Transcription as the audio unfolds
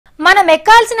మనం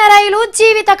ఎక్కాల్సిన రైలు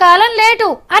జీవితకాలం లేటు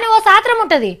అని ఓ సాత్రం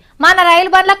ఉంటది. మన రైలు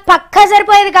బండ్లకు పక్కా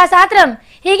సరిపోయేది కా సాత్రం.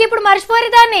 ఇప్పుడు మర్చిపోరు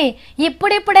దాన్ని.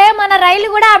 ఇప్పుడిప్పుడే మన రైలు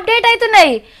కూడా అప్డేట్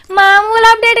అవుతున్నాయి. మామూలు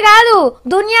అప్డేట్ కాదు,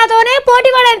 దునియాతోనే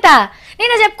పోటీ పడేంత.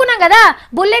 నేను చెప్పుకున్నాం కదా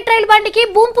బుల్లెట్ రైలు బండికి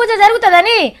భూమి పూజ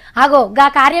జరుగుతుందని. అగో గా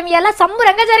కార్యం ఎలా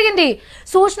సంబరంగా జరిగింది.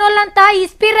 చూసినోళ్ళంతా ఈ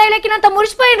స్పీడ్ రైలు ఎక్కినంత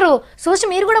మురిసిపోయినరు. చూసి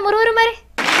మీరు కూడా మురుగురు మరి.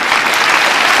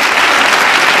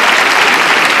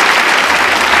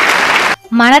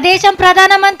 మన దేశం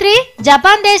ప్రధానమంత్రి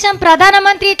జపాన్ దేశం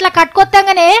ప్రధానమంత్రి ఇట్లా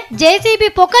కట్టుకొత్తంగానే జేసీబీ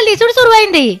పొక్కలు తీసుడు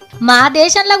సురువైంది. మా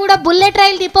దేశంలో కూడా బుల్లెట్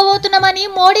రైలు తిప్పబోతున్నామని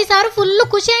మోడీ సార్ ఫుల్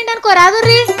ఖుషి అయింది అనుకో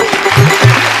రాదుర్రి.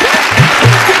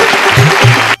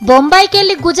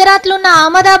 బొంబాయికెళ్ళి గుజరాత్ లో ఉన్న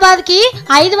అహ్మదాబాద్ కి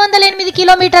 508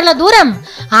 కిలోమీటర్ల దూరం.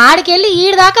 ఆడికెళ్ళి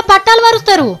ఈడిదాకా పట్టాలు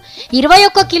వరుస్తారు.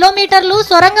 21 కిలోమీటర్లు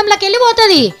సొరంగంలోకెళ్ళి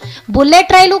పోతుంది.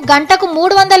 బుల్లెట్ రైలు గంటకు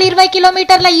 320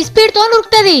 కిలోమీటర్ల ఈ స్పీడ్ తో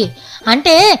ఉరుకుతుంది.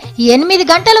 అంటే 8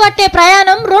 గంటలు పట్టే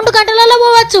ప్రయాణం 2 గంటలలో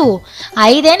పోవచ్చు.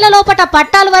 5 ఏళ్ల లోపట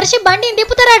పట్టాలు వరిసి బండిని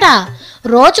తిప్పుతారట.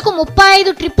 రోజుకు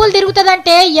 35 ట్రిప్పులు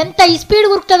తిరుగుతుందంటే ఎంత స్పీడ్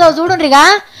ఉరుకుతుందో చూడుండ్రిగా.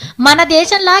 మన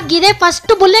దేశంలో గిదే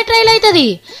ఫస్ట్ బుల్లెట్ రైలు అవుతుంది.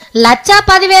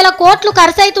 1,10,000 కోట్లు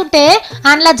ఖర్చు అవుతుంటే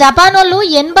అందులో జపాన్ వాళ్ళు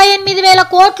 88,000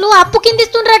 కోట్లు అప్పు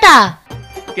కిందిస్తుండ్రట.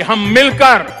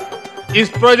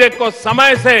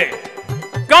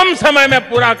 कम समय में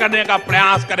पूरा करने का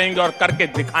प्रयास करेंगे और करके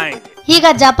दिखाएंगे. ఇక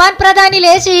జపాన్ ప్రధాని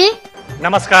లేచి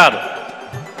నమస్కార్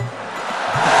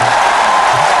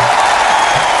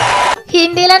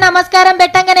హిందీలో నమస్కారం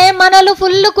పెట్టంగానే మనోళ్ళు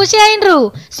ఫుల్ ఖుషి అయినరు.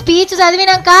 స్పీచ్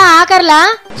చదివినాక ఆఖర్లా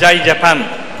జై జపాన్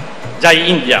జై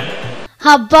ఇండియా.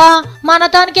 అబ్బా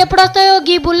మనతానికి ఎప్పుడు వస్తాయో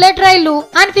గీ బుల్లెట్ రైళ్లు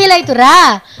అని ఫీల్ అవుతురా.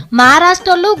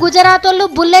 మహారాష్ట్రోళ్ళు గుజరాత్ వాళ్ళు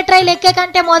బుల్లెట్ రైలు ఎక్కే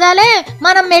కంటే మొదలే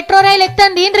మనం మెట్రో రైలు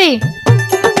ఎక్కుతాం దీన్రి.